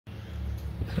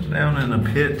So down in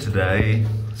the pit today,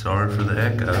 sorry for the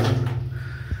echo,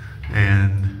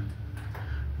 and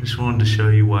just wanted to show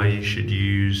you why you should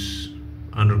use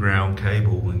underground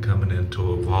cable when coming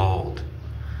into a vault.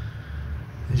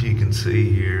 As you can see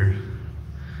here,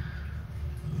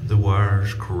 the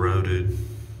wire's corroded,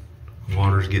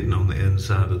 water's getting on the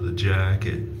inside of the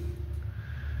jacket,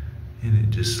 and it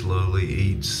just slowly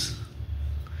eats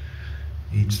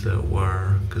that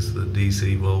wire because of the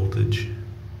DC voltage.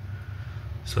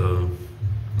 So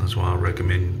that's why I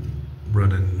recommend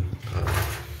running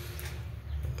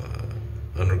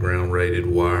underground rated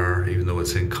wire, even though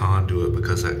it's in conduit,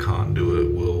 because that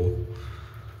conduit will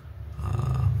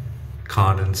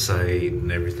condensate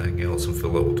and everything else and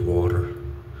fill up with water.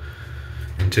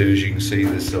 And two, as you can see,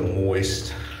 this is a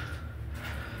moist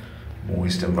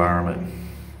environment.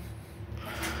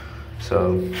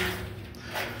 So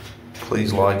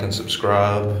please like and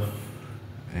subscribe,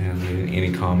 and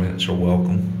any comments are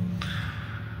welcome.